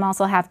 but I'm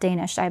also half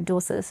Danish. I have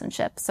dual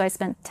citizenship. So I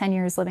spent 10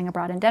 years living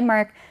abroad in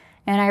Denmark.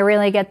 And I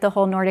really get the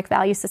whole Nordic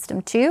value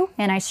system too.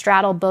 And I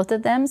straddle both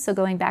of them. So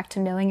going back to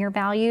knowing your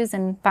values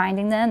and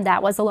finding them,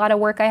 that was a lot of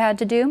work I had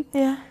to do.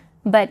 Yeah.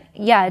 But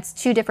yeah, it's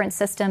two different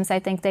systems. I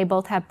think they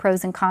both have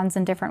pros and cons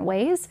in different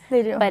ways.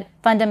 They do. But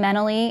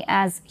fundamentally,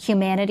 as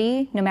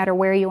humanity, no matter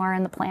where you are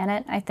on the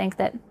planet, I think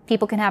that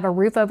people can have a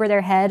roof over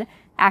their head,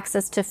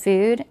 access to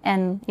food,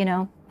 and,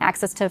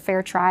 access to a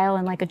fair trial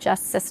and like a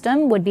just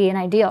system would be an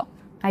ideal.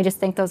 I just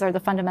think those are the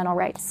fundamental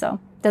rights. So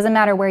it doesn't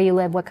matter where you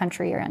live, what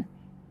country you're in.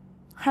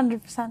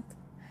 100%.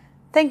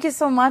 Thank you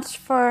so much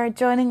for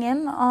joining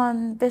in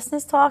on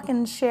Business Talk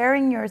and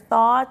sharing your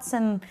thoughts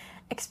and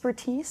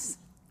expertise.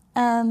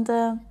 And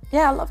I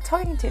love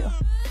talking to you.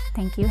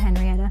 Thank you,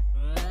 Henrietta.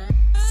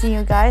 See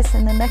you guys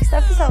in the next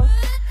episode.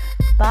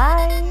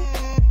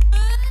 Bye.